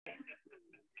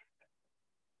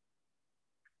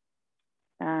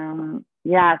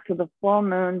Yeah, so the full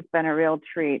moon's been a real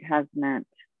treat, hasn't it?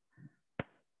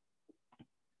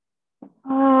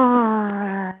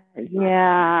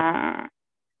 Yeah.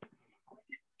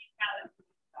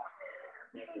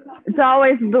 It's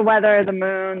always the weather, the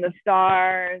moon, the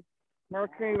stars,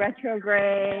 Mercury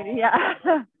retrograde. Yeah.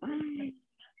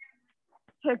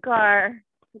 took our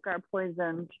took our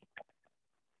poison.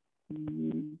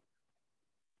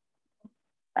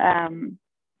 Um,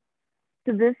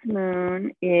 so this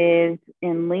moon is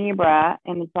in Libra,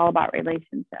 and it's all about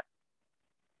relationships.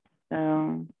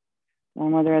 So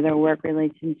whether they're work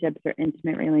relationships or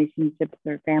intimate relationships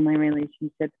or family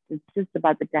relationships, it's just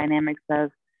about the dynamics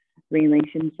of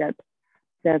relationships.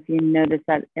 So if you notice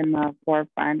that in the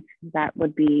forefront, that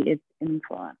would be its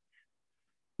influence.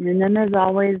 And then there's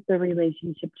always the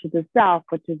relationship to the self,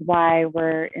 which is why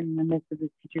we're in the midst of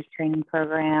this teacher's training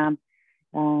program,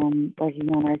 working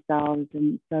on ourselves.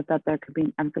 And so I thought there could be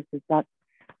an emphasis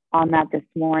on that this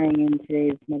morning in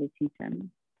today's meditation.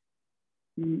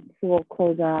 So we'll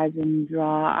close our eyes and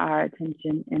draw our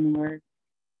attention inward.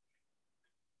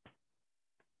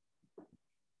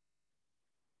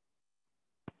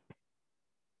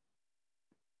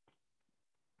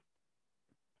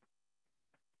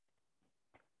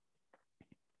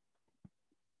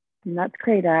 And let's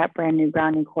create our brand new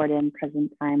grounding cord in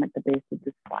present time at the base of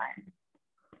the spine.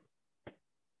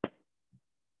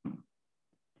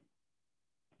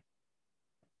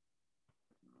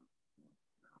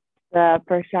 The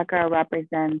first chakra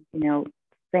represents,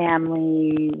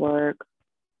 family, work,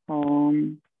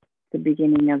 home, the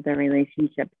beginning of the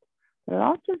relationships. But it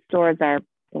also stores our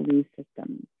belief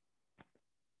systems.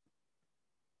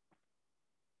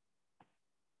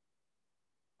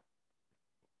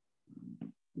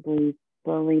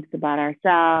 Beliefs about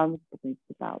ourselves, beliefs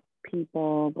about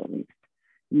people, beliefs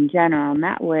in general, and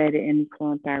that would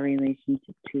influence our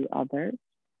relationship to others.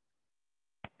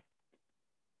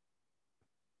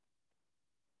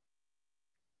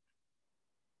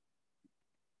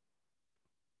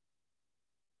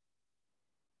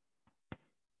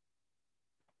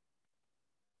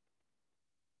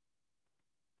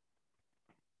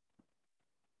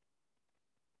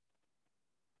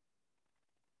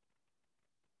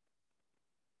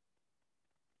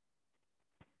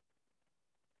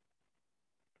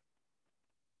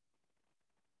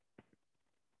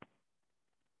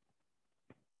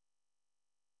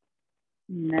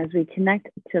 And as we connect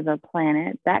to the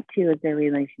planet, that too is a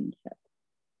relationship.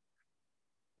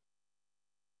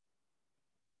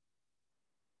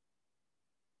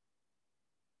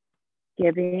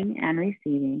 Giving and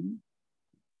receiving.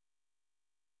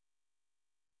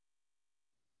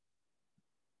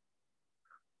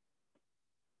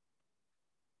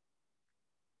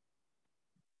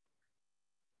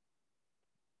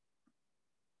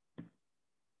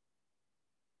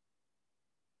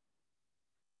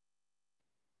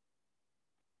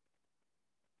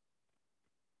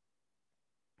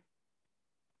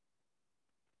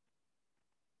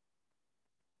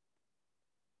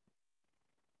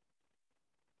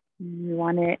 We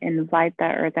want to invite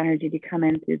that earth energy to come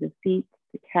in through the feet,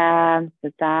 the calves,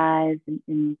 the thighs,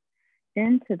 and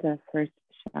into the first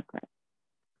chakra.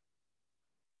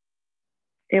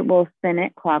 It will spin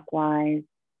it clockwise.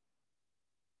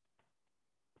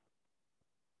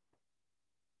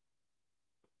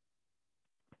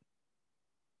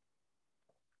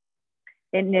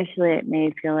 Initially, it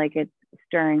may feel like it's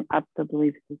stirring up the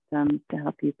belief systems to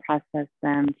help you process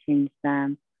them, change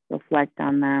them, reflect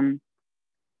on them.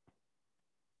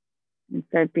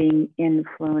 Instead of being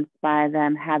influenced by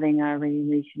them, having a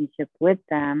relationship with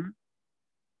them.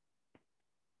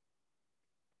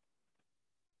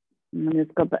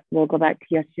 And we'll go back to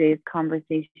yesterday's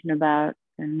conversation about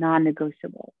the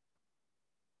non-negotiables.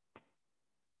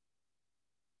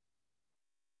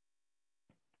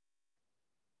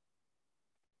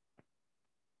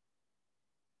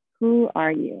 Who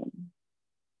are you?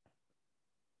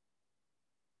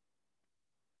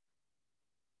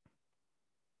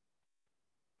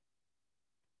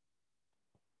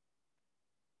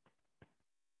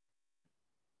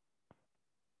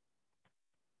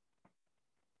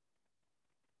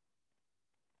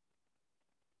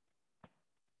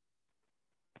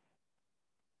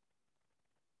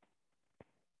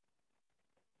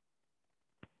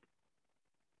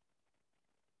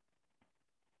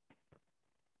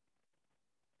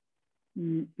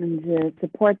 And to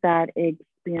support that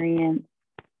experience,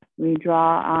 we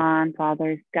draw on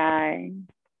Father Sky.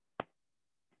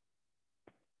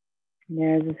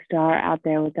 There's a star out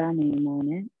there with our name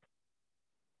on it.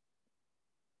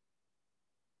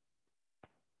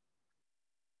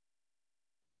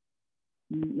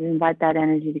 We invite that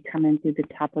energy to come in through the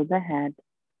top of the head.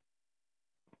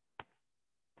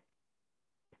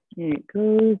 And it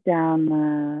goes down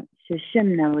the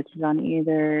Sushumna, which is on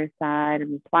either side of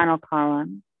the spinal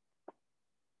column.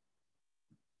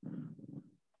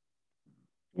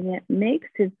 And it makes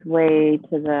its way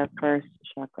to the first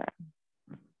chakra.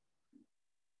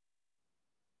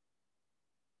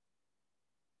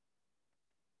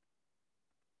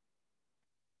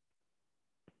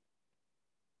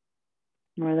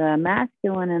 Where the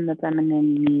masculine and the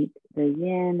feminine meet, the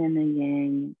yin and the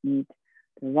yang meet,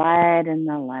 the right and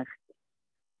the left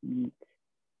meet,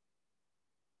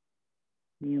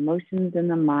 the emotions and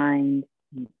the mind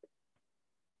meet.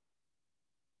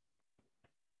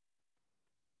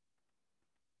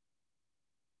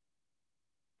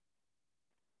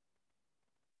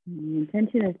 And the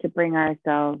intention is to bring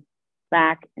ourselves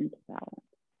back into balance.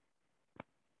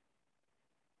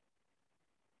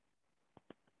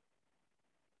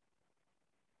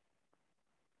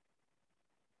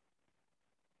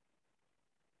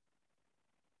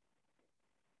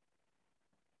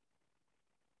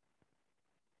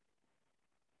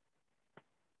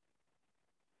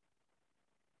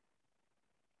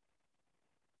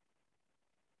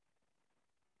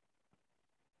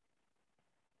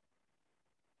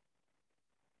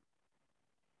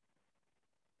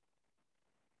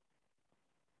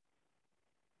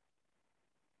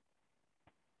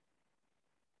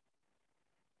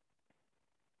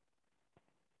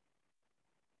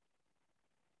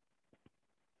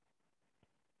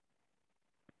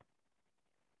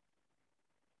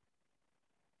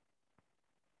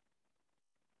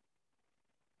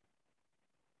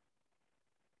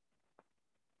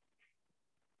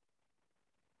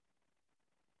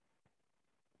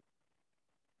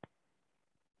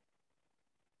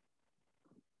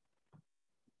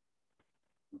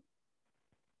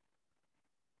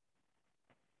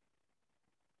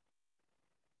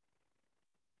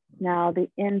 Now, the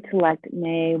intellect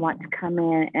may want to come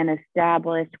in and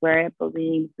establish where it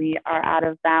believes we are out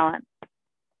of balance.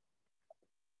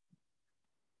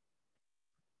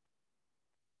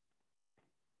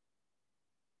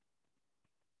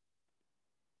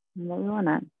 And we want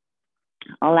to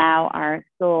allow our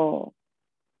soul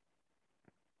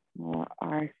or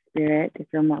our spirit to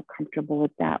feel more comfortable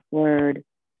with that word,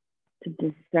 to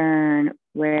discern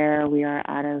where we are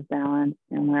out of balance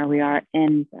and where we are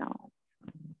in balance.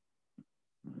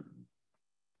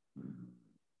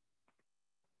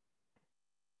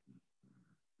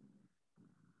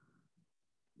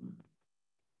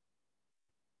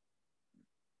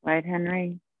 Right,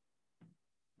 Henry?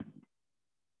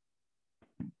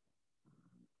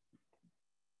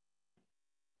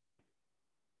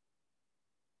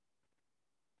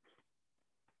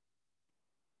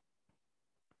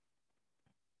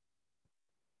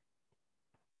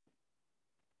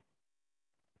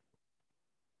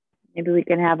 Maybe we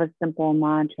can have a simple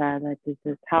mantra that just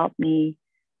says, help me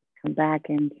come back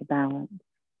into balance.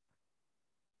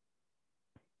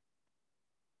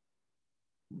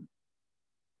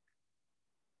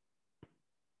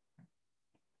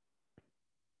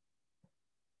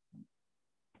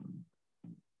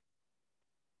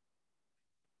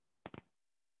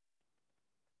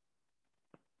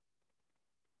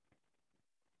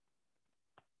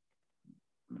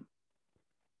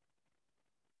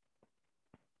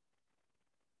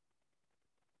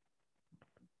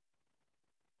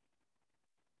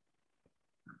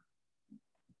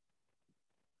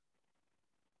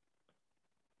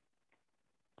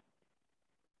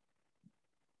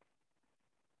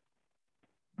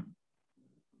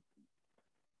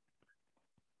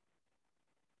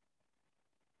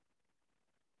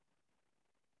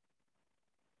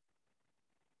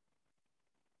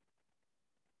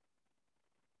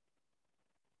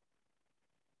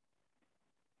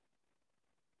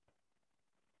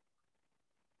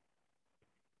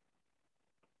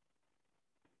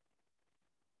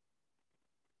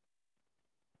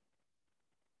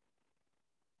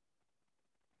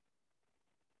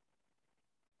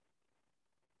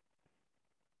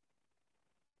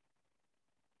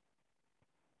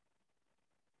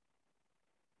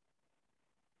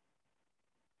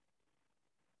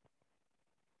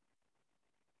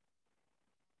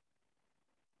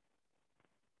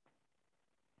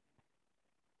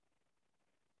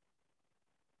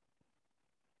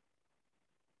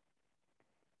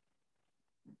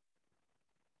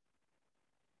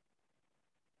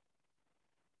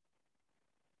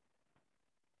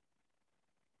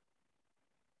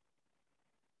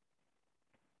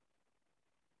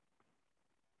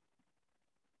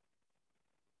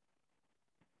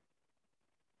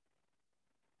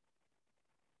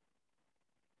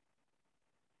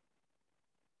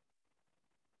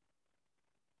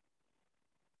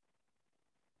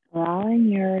 allowing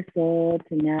your soul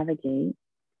to navigate.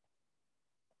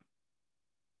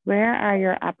 Where are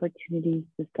your opportunities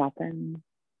to soften?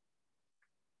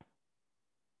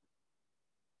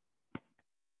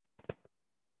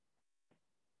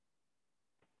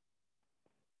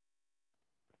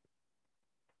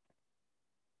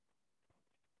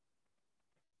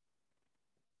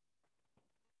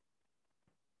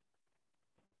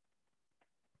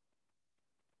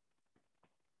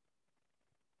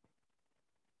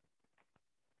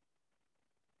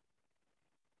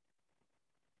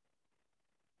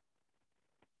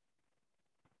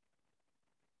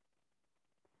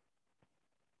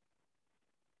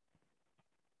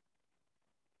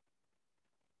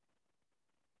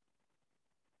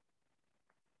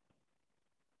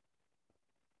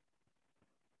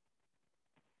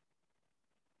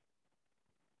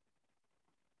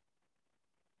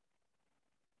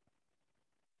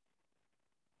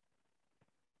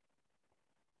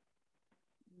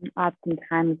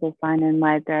 Oftentimes, we'll find in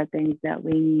life there are things that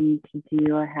we need to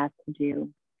do or have to do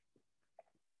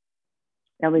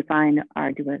that we find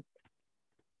arduous.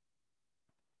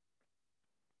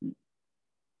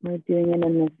 We're doing it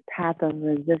in this path of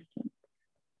resistance.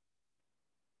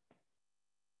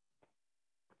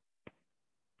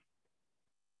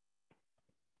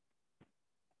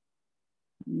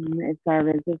 It's our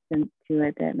resistance to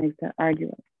it that makes it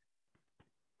arduous.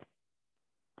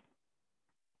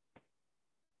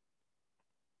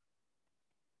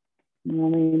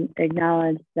 When we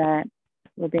acknowledge that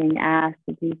we're being asked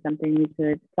to do something, we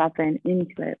should soften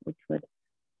into it, which would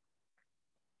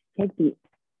take the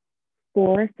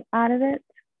force out of it.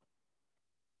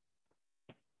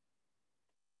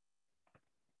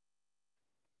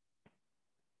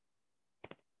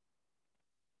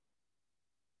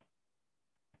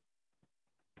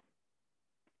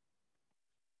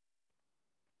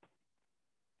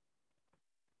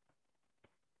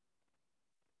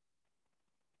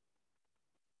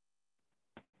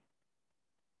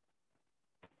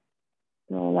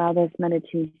 So allow this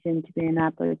meditation to be an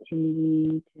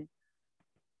opportunity to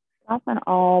soften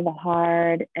all the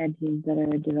hard edges that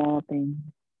are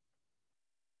developing.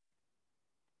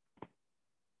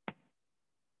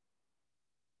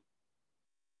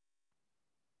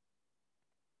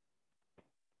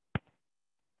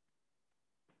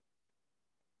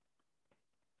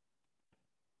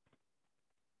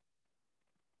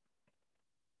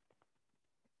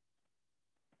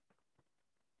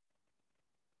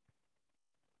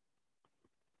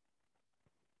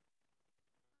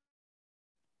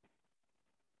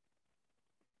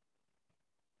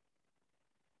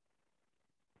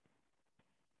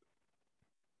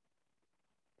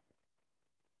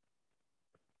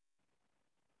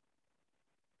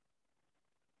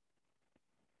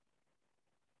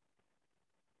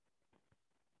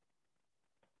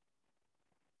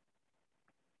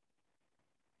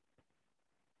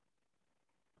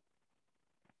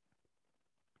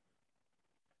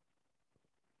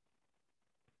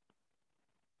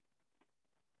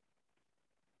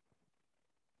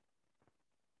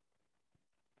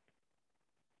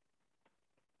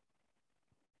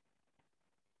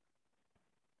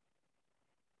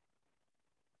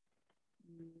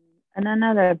 And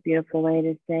another beautiful way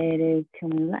to say it is, can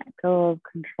we let go of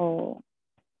control?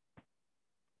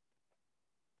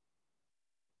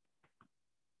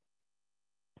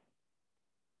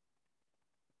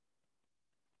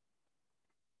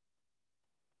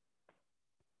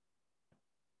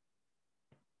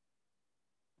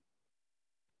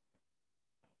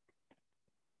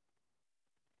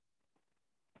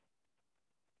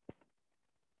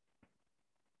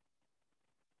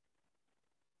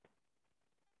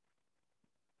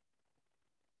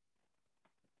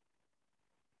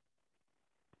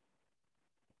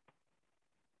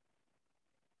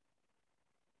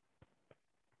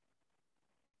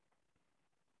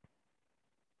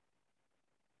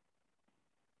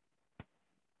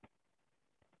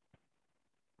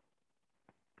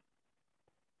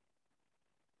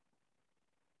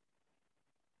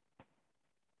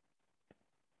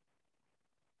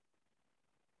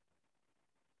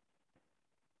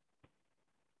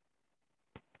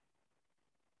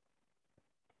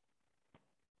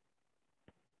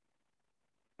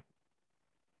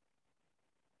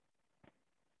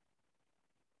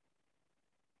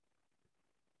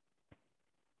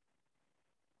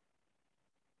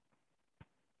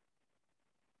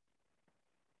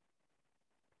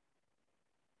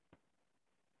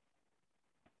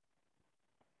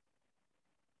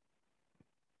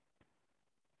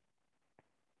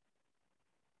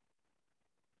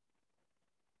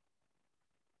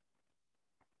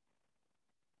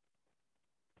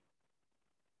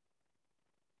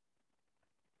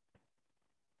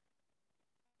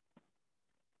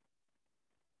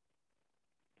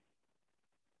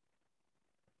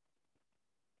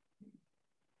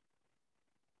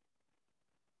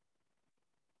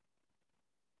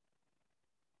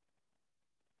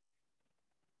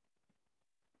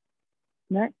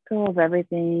 Let go of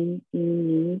everything you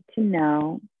need to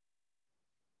know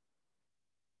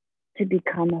to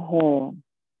become whole.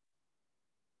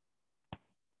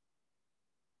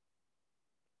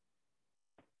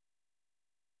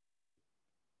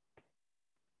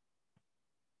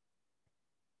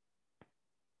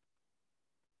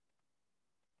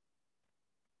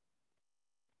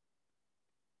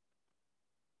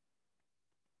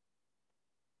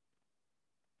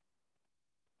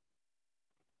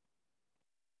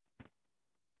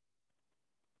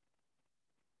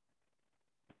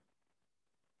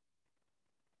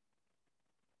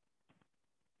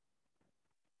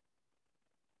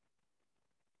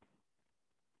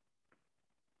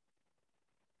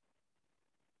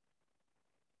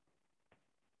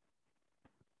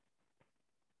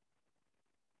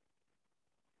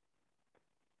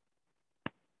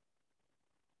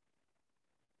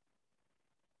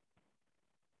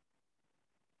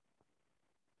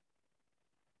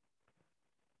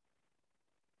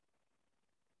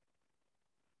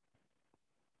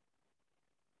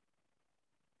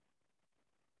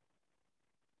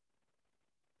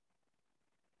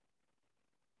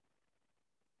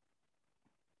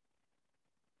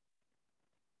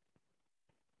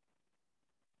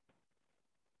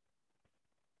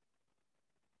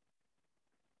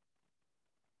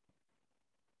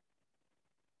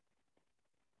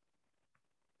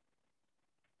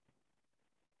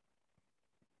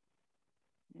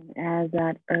 As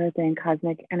that earth and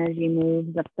cosmic energy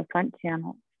moves up the front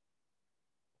channel,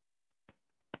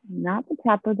 not the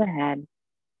top of the head,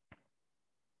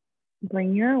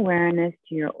 bring your awareness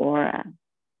to your aura.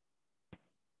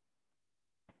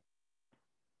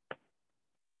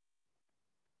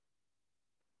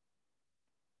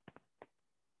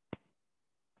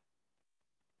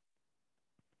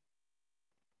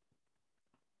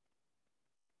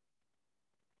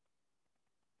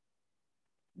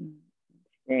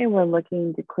 Today, we're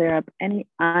looking to clear up any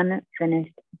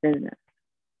unfinished business.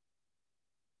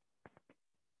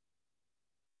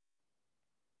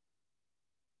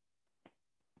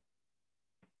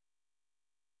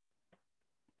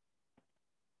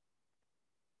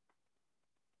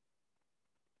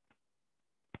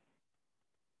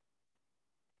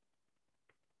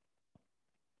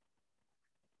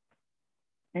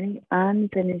 Any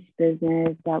unfinished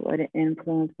business that would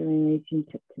influence the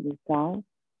relationship to the self.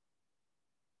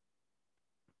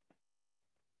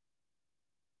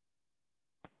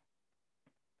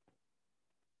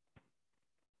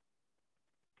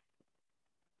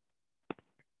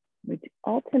 Which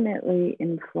ultimately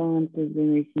influences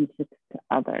relationships to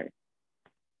others.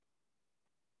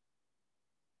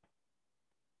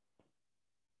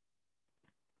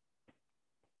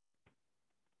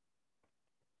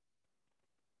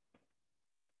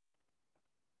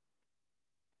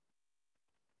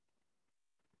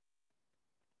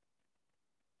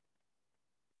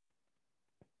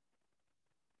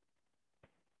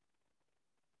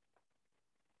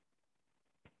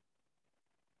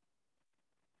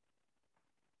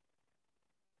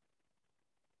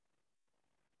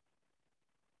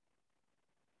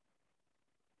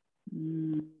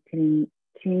 You can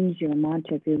change your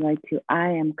mantra if you'd like to.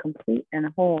 I am complete and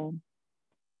whole.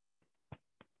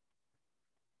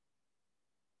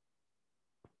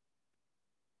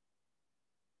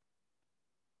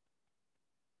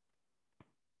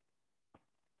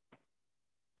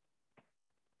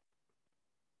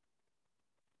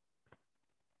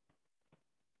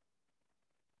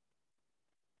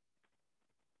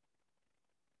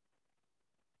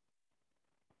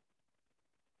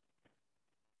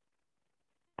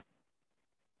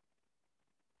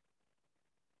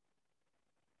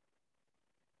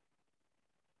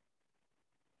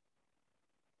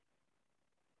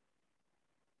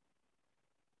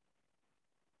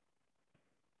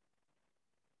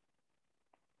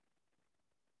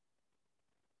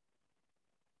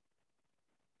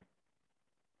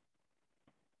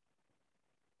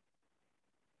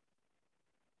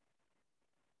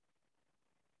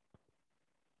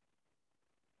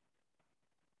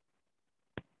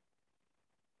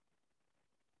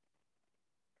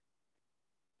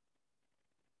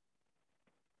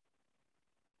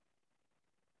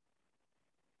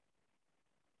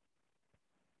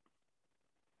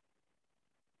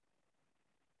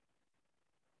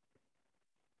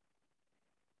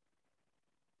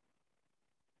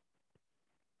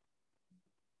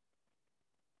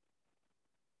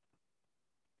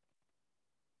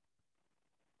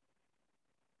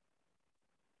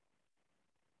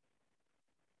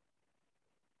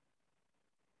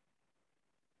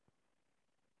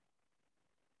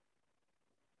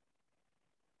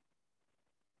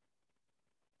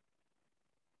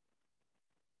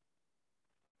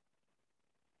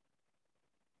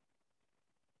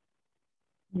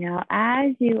 Now,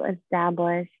 as you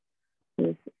establish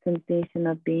this sensation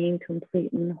of being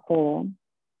complete and whole,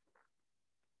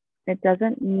 it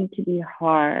doesn't need to be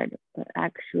hard, but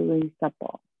actually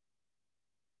supple.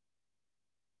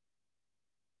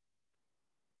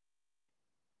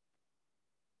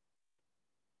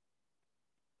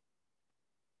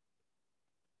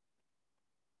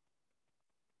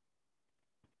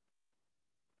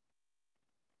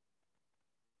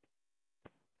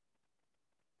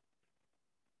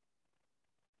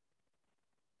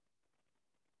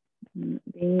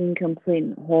 Being complete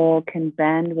and whole can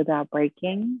bend without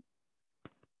breaking.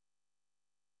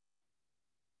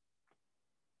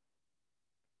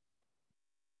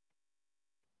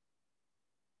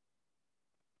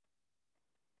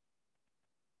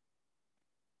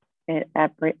 It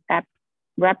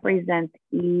represents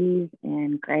ease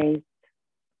and grace.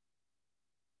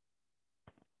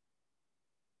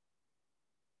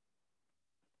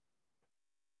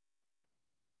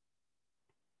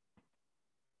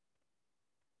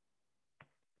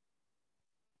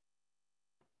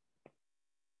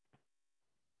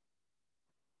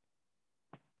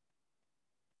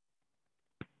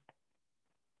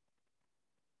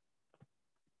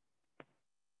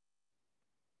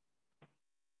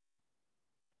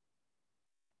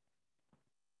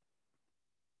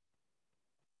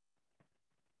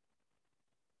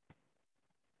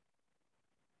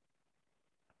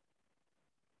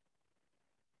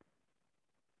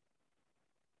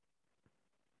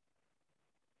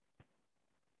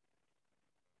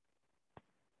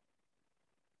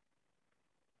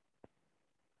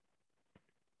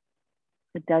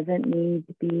 It doesn't need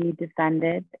to be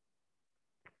defended.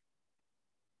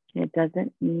 It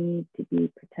doesn't need to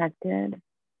be protected.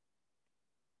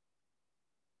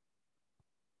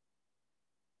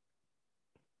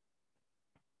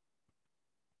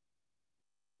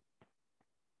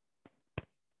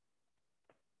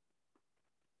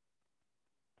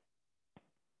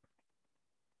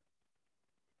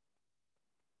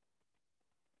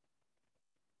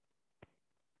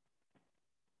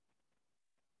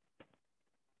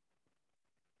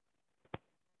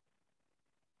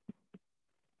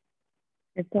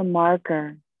 It's a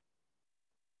marker.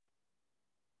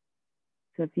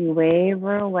 So if you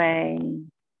waver away,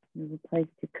 there's a place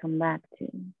to come back to.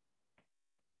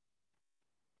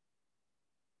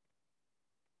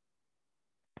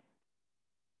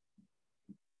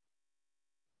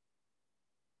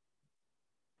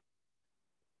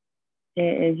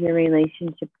 It is your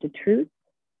relationship to truth,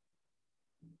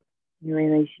 your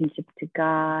relationship to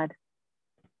God,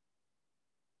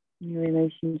 your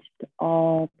relationship to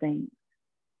all things.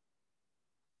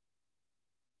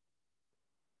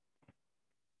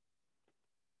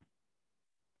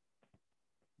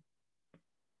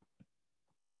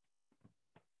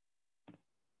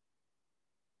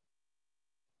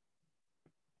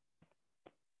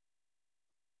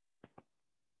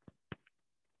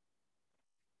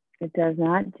 It does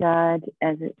not judge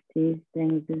as it sees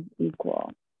things as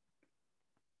equal.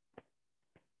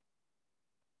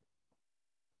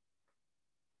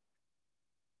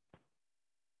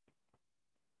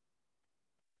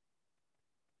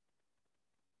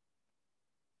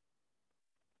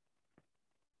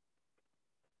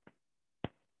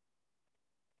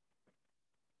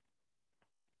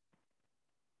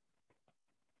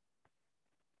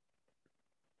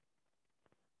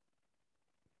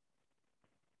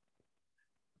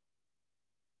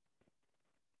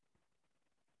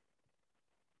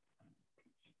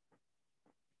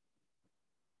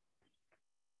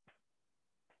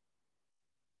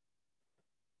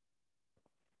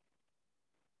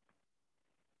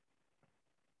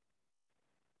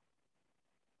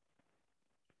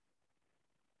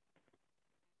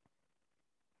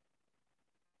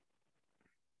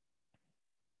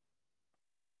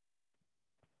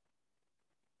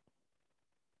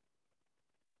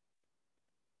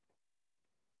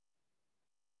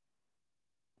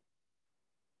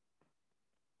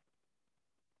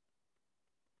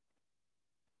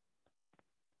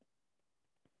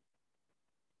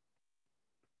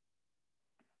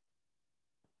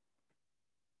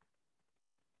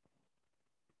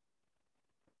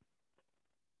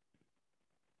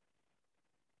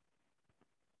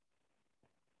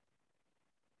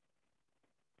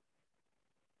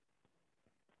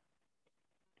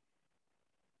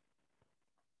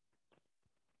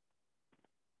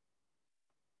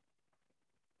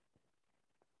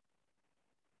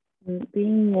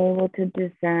 Being able to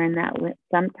discern that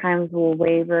sometimes we'll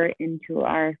waver into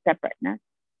our separateness.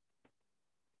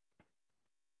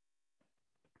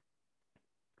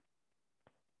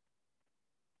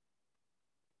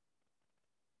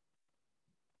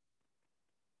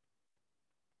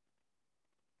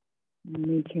 And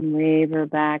we can waver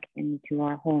back into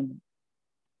our wholeness.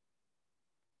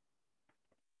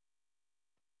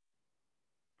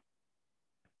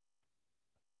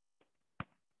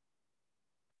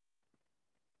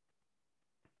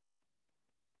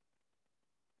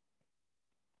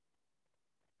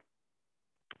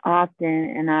 Often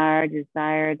in our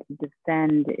desire to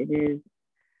defend, it is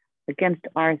against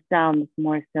ourselves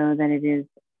more so than it is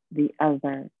the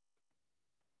other.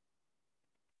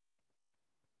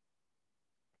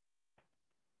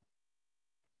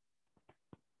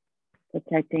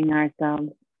 Protecting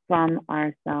ourselves from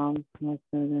ourselves more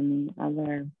so than the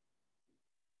other.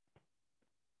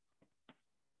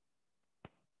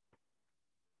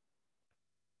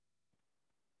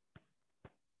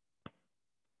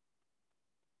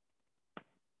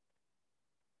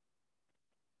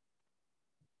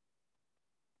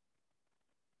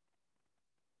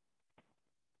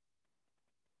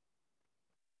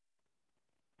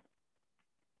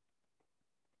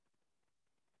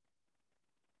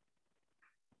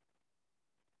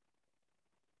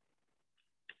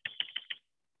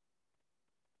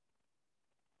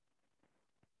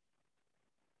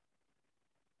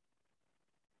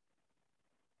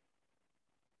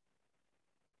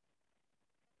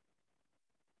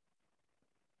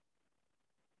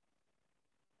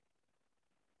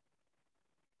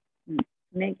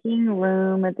 Making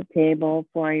room at the table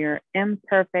for your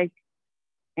imperfect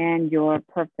and your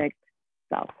perfect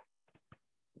self.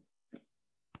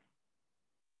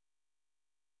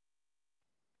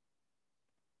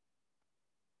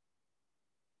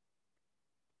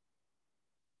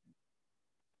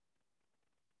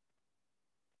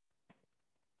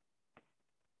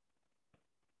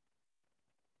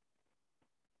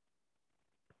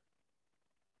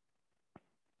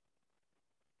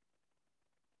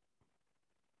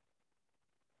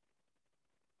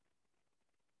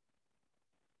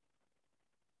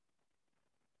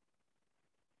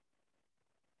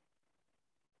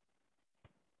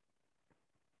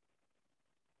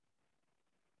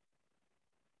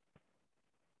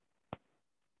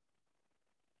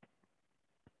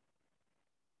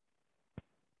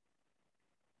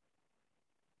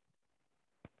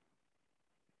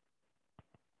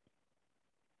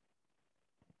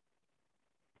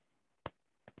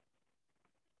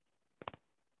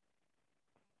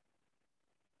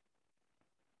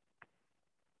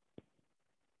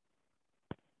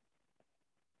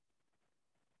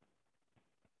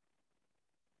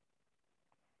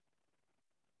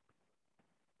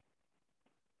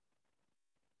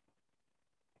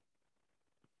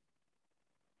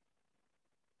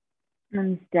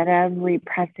 Instead of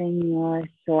repressing your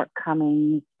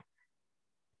shortcomings,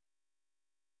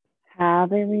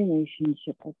 have a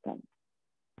relationship with them.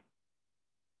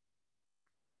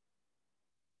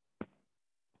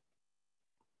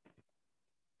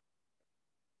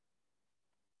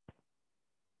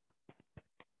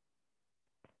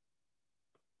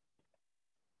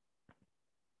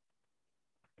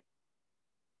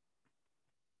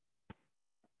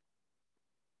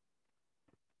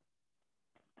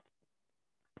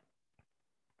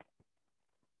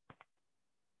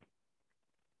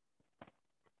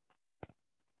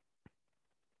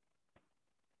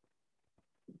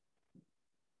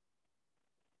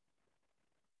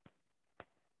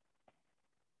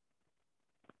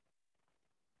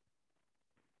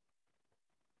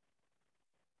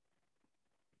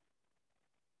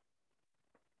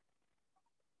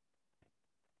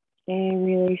 A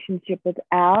relationship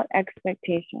without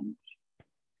expectations.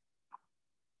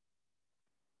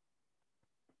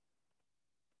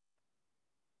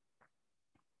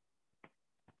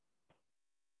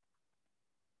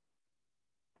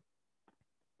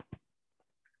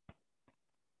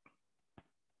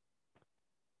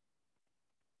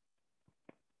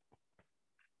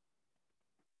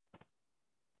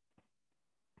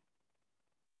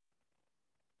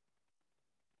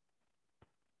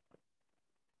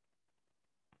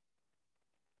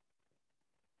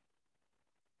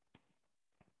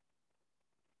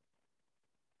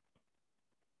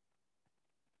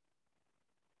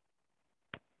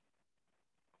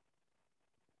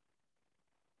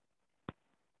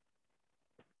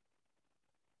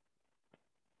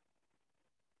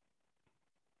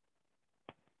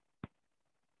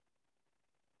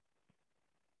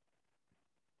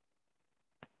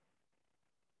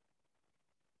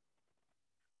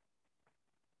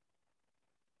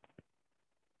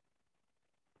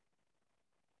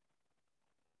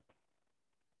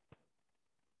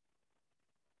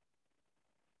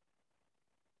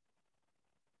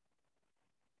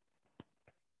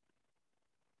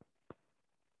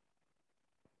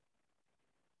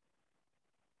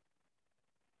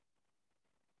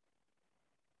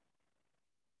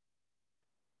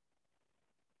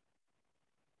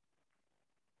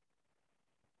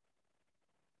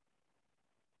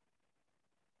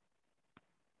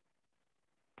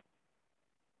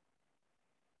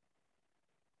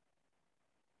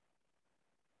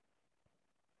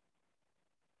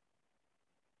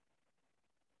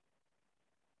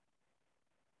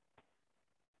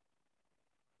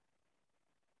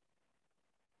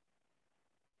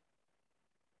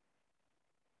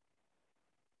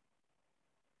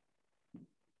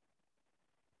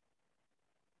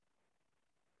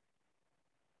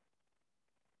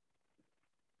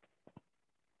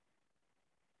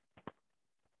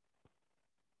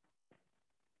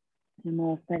 And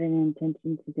we'll set an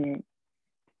intention today.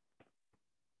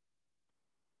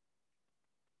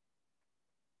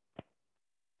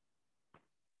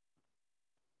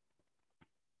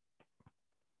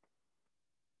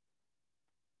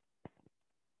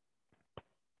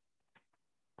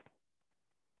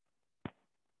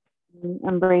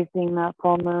 Embracing that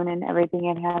full moon and everything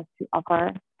it has to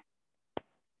offer.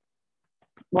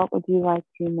 What would you like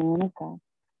to manifest?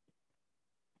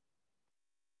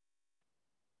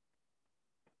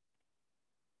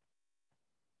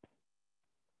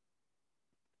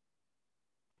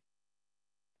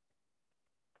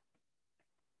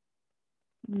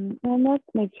 And let's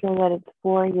make sure that it's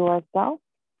for yourself.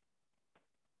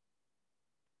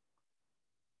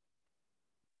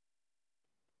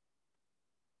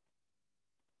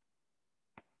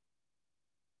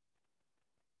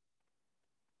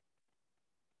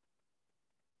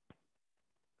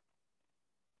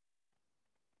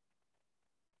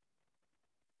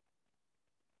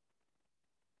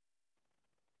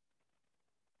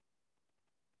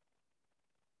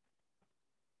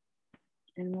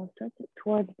 And we'll stretch it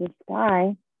towards the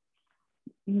sky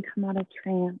and come out of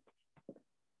trance.